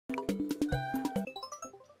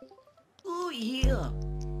Oh yeah.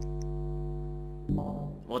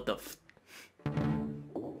 What the f...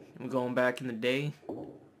 I'm going back in the day.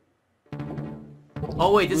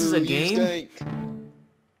 Oh wait, this is a game?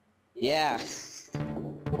 Yeah.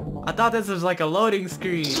 I thought this was like a loading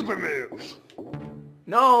screen. Super move.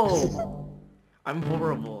 No! I'm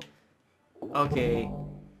horrible. Okay.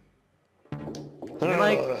 Can you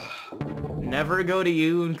like never go to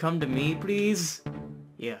you and come to me, please?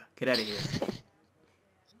 Yeah, get out of here.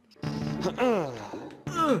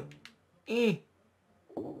 Eh.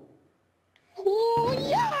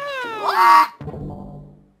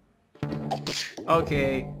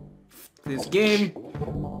 Okay. This game.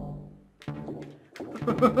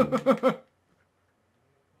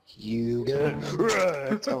 You go.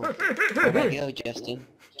 Oh, where'd I go, Justin?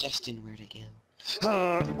 Justin, where'd I go?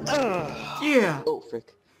 Yeah. Oh,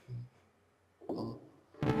 frick. Oh.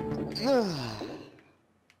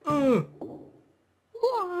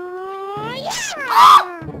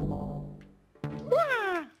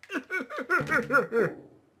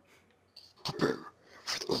 Prepare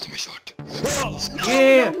for the ultimate shot.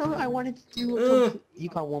 Yeah. No, I wanted to do it. You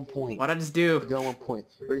got 1 point. What'd I just do? You got 1 point.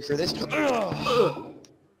 Ready for this?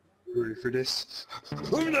 Ready for this?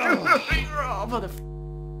 Oh, mother...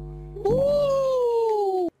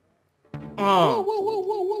 Woo! Oh. Whoa, whoa,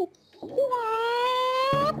 whoa, whoa.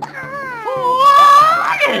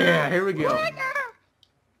 Yeah, here we go.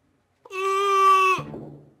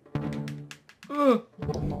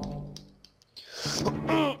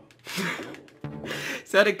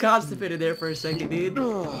 Sounded constipated there for a second, dude.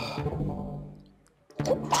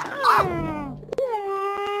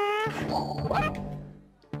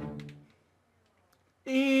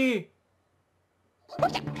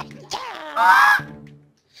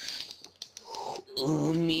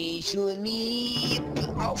 Me, to me.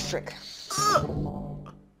 Oh, frick.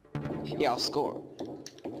 Yeah, I'll score.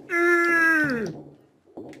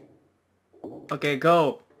 Okay,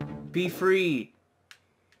 go. Be free.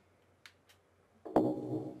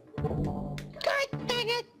 God dang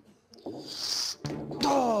it.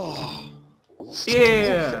 Oh.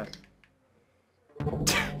 Yeah.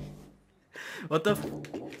 What the f...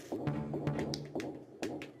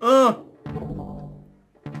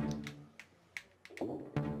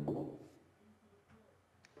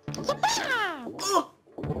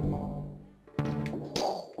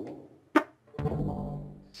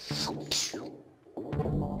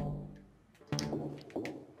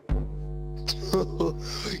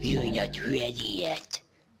 You're not ready yet.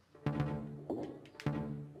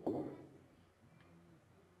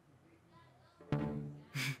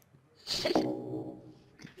 What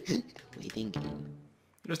are you thinking?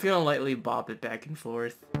 I'm just gonna lightly bop it back and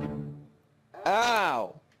forth.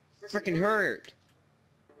 Ow! Freaking hurt!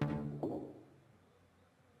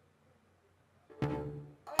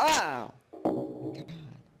 Ow!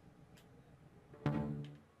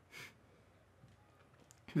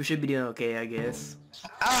 We should be doing okay, I guess.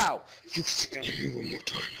 Ow! You One more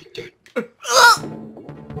time like that.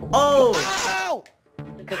 Oh! Ow!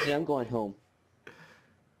 Because I'm going home.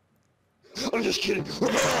 I'm just kidding.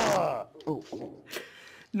 Oh.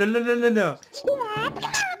 No, no, no, no, no.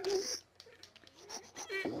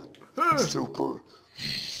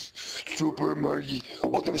 Super Mario.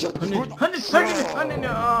 Ultimate shot. 100,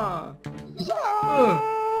 no.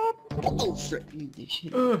 Oh, frick. You did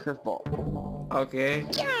shit. Curveball. Okay.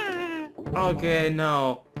 Okay,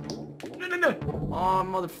 no. No, no, no. Oh,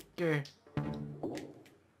 motherfucker.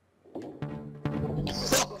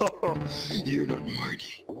 You're not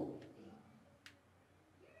Marty.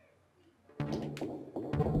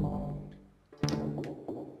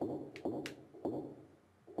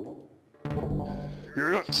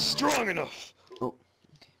 You're not strong enough. Oh.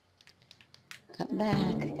 Come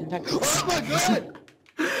back. Come back. Oh my god!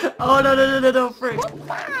 Oh, no, no, no, no, no, frick.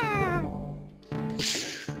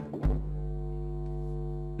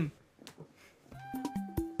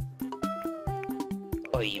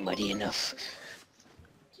 Are you muddy enough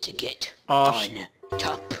to get Oh, on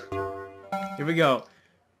top? Here we go.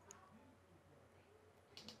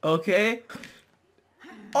 Okay.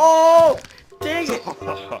 Oh! Dang it!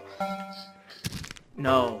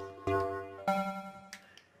 No.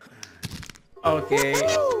 Okay.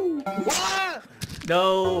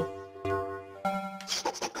 No.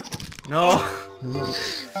 No.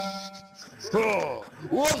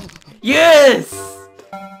 Yes!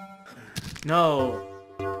 No.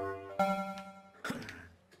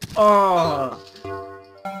 Oh.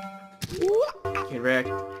 Get wrecked.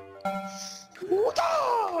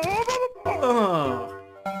 Oh.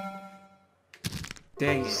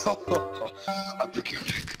 Dang it. I'll break your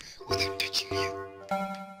neck without touching you.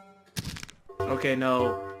 Okay,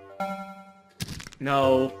 no.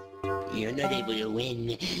 No. You're not able to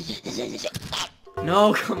win.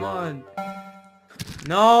 No, come on.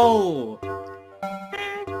 No.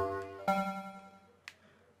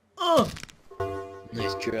 Oh.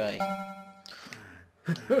 Nice try.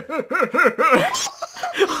 What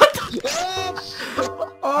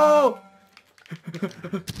the? Oh.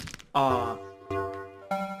 Aw.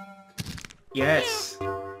 Yes.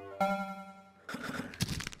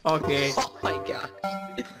 Okay. Oh my god.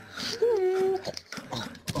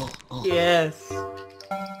 Yes.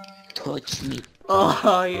 Touch me.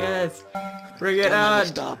 Oh, yes. Bring it on.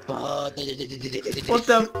 Stop. What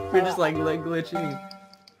the? We're just like glitching.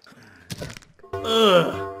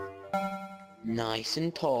 Ugh. Nice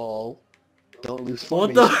and tall. Don't lose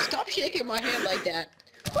What formation. the? Stop shaking my hand like that.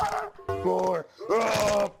 More.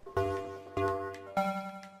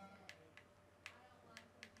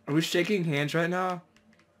 Are we shaking hands right now?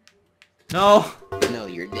 No. No,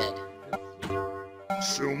 you're dead.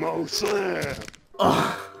 Sumo slam.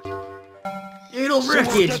 Oh. Fatal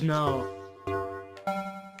wreckage. No.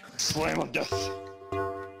 Slam of death.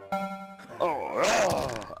 Oh,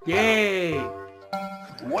 Yay.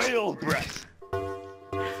 whale breath.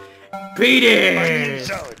 Beat Onion it.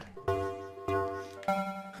 salad.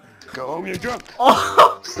 Go home, you're drunk.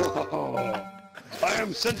 Oh. Oh, I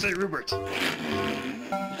am Sensei Rupert.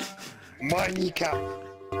 My kneecap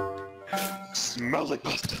smells like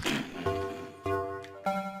pasta.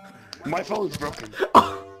 My phone's broken.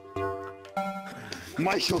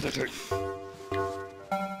 My shoulder's hurt.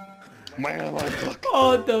 My alarm clock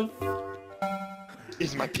Oh, the.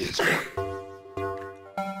 is my PS1.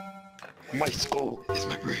 My skull is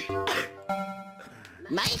my brain.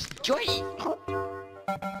 Nice Jordan.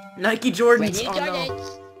 Nike Jordans. Brand new Oh no.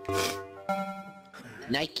 Jordans.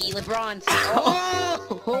 Nike LeBrons.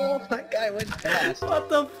 Oh my god, I went fast. What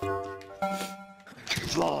the?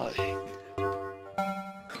 Fly.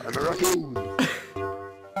 I'm a raccoon.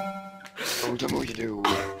 Oh, tell me what you do.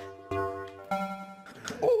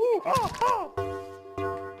 Oh,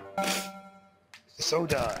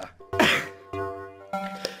 Soda.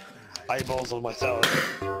 Eyeballs on my salad.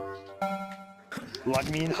 Lock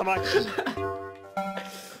me in hamachi.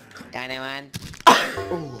 Dino-Man.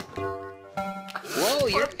 Oh, Whoa,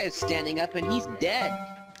 your guy's standing up and he's dead.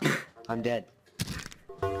 I'm dead.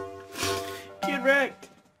 Get wrecked.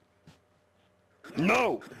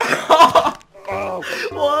 no. Oh,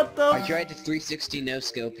 What the? I tried to 360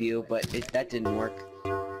 no-scope you, but that didn't work.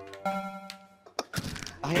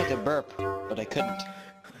 I had to burp, but I couldn't.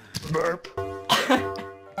 burp.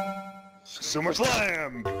 Summer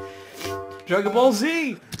Slam. Dragon Ball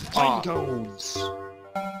Z. Tiny Tones.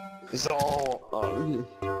 It's all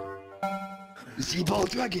Z-Ball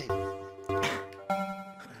Dragon.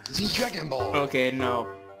 Z-Dragon Ball. Okay, no.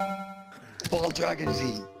 Ball Dragon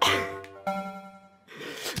Z.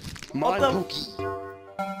 What Mon the- Pookie.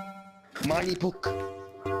 Money Pook.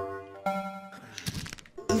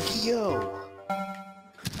 Ukio.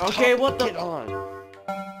 Okay, what Get the? on.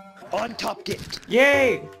 On top get.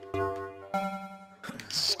 Yay!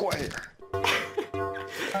 Square.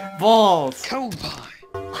 Balls. Cone pie.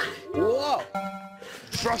 Whoa!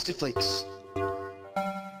 Frosted Flakes.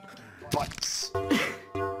 Butts.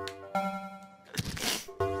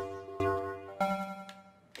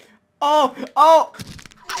 Oh! Oh!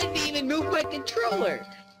 I didn't even move my controller!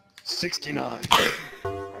 69.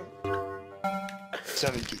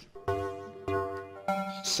 70.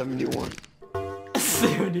 71.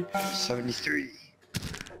 70. 73.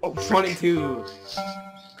 Oh, frick. 22.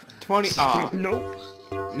 20. Ah. Nope.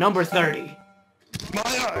 Number 30. My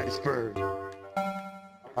eyes burn.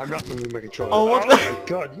 I'm not moving my controller. Oh, what the- my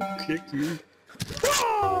god, you kicked me.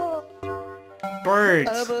 Birds.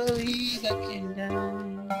 I believe I can die.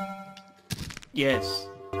 Yes.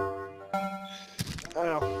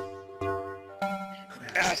 Ow.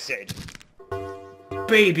 Acid.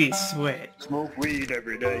 Baby sweat. Smoke weed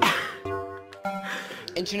every day.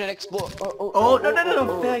 Internet Explorer. Oh, no,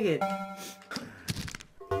 faggot.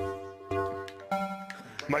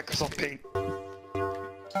 Microsoft Paint.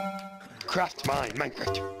 Craft mine,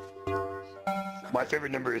 Minecraft. My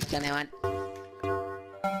favorite number is Dino-Man.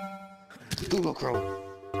 Google Chrome.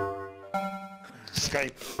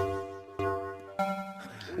 Skype.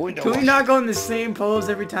 Windows. Can we not go in the same pose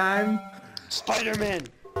every time? Spider-Man.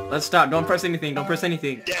 Let's stop. Don't press anything. Don't press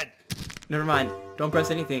anything. Dead. Never mind. Don't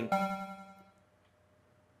press anything.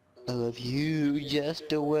 I love you just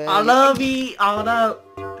the way. I love you. Oh no.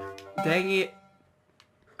 Dang it.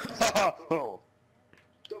 Oh.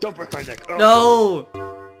 Don't break my neck. Oh. No.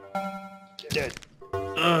 Dead.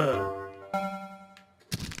 Ugh.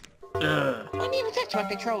 I didn't even touch my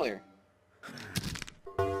controller.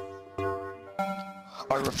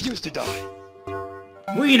 I refuse to die.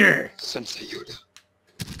 Wiener! Sensei Yoda.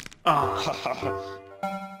 Ah. Ha ha ha.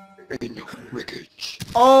 Ain't no wreckage.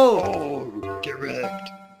 Oh! Oh, get wrecked.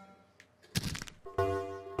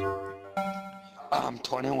 I'm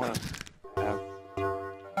 21.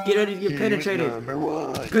 Get out of your penetrated. Number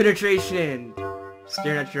 1. Penetration!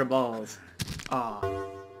 Staring at your balls. Ah.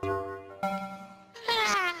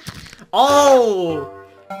 Oh!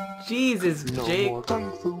 Jesus, No Jake. more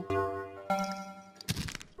kung fu.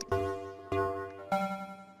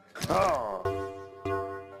 Oh.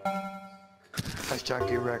 Hashtag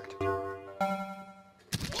get wrecked.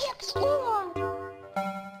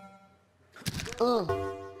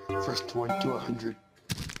 First one to 100.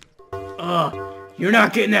 You're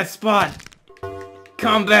not getting that spot!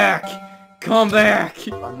 Come back! Come back!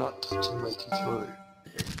 I'm not touching my controller.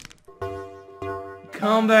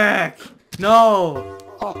 Come back! No!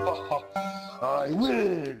 Ha ha ha! I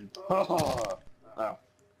win! Ha ha! Oh.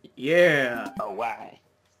 Yeah! Oh, why?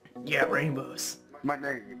 Yeah, rainbows. My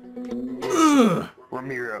name, Ugh.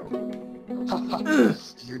 Ramiro. Ha ha!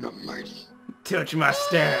 You're not mighty. Touch my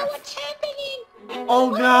staff. What's happening?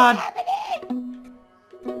 Oh god! Happening?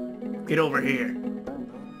 Get over here.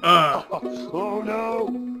 Oh no!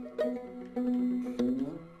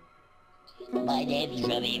 My name's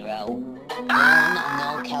Ramiro.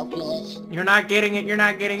 No calculus. You're not getting it, you're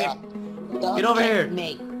not getting it. Don't Get over touch here.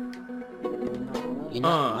 Me. You're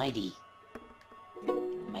not mighty.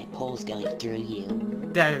 My pole's going through you.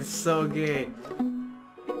 That is so good.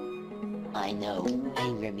 I know.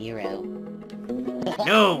 I'm Ramiro.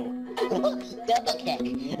 No! Double kick.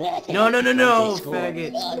 No, no, no, no, Score.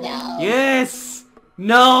 faggot. Oh no. Yes!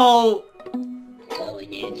 No!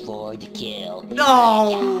 Going in for the kill.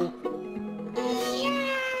 No!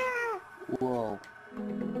 Whoa.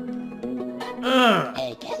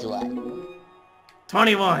 Hey, guess what?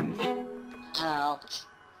 21. Ouch.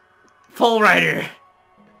 Full rider.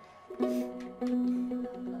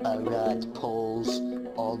 I ride poles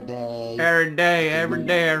all day. Every day I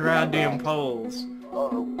ride them poles.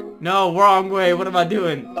 Oh, No, wrong way. What am I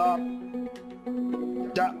doing? stop.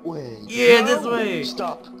 That way. Yeah, No, this way.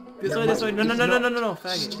 Stop. This Your way, this way. mind No, no, is no, no, no, not no, no,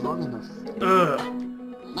 faggot. strong enough. Ugh.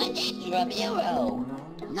 My name's Ramiro.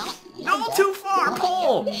 Not No, Yoda. too far,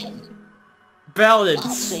 pull. I'll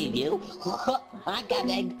Balance. save you. I'm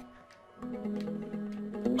coming.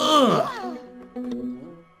 Ugh.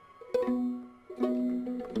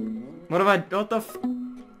 What have I? What the?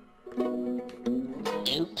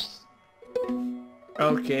 Oops.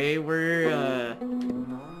 Okay, we're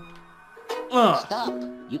Stop.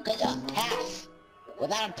 You cannot pass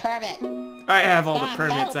without a permit. I have all the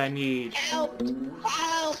permits I need. Help!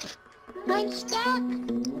 Help! I'm stuck.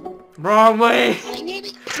 Wrong way. My name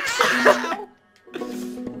is... Ow!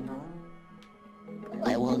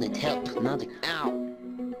 I wanted help, not ow.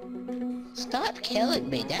 Stop killing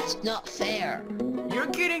me. That's not fair. You're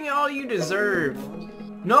getting all you deserve.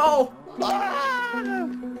 No. Ah!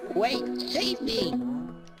 Wait, save me.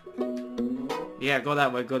 Yeah, go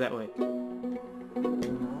that way. Go that way.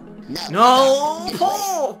 No. No. This way.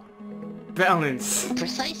 Pull. Balance.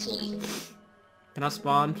 Precisely. Can I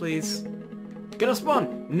spawn, please? Can I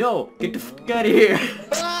spawn? No. Get the fuck out of here.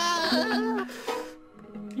 Ah!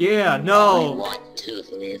 Yeah. I No. want to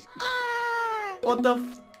live. Ah! What the?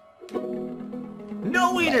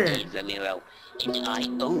 No My wiener. name's Ramiro, and I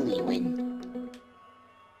only win.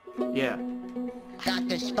 Yeah. Got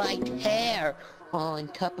the spiked hair on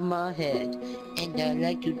top of my head, and I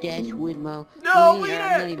like to dance with my No, wiener. wiener!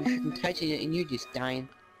 I'm not even freaking touching it, and you're just dying.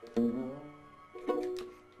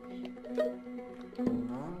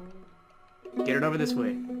 Get it over this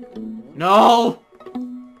way. No.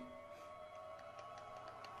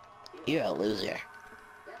 You're a loser.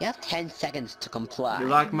 You have 10 seconds to comply. You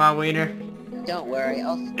like my wiener? Don't worry,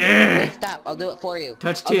 I'll... Eh. Stop, I'll do it for you.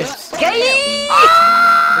 Touch I'll do it tips. for you.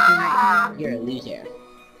 You're a loser.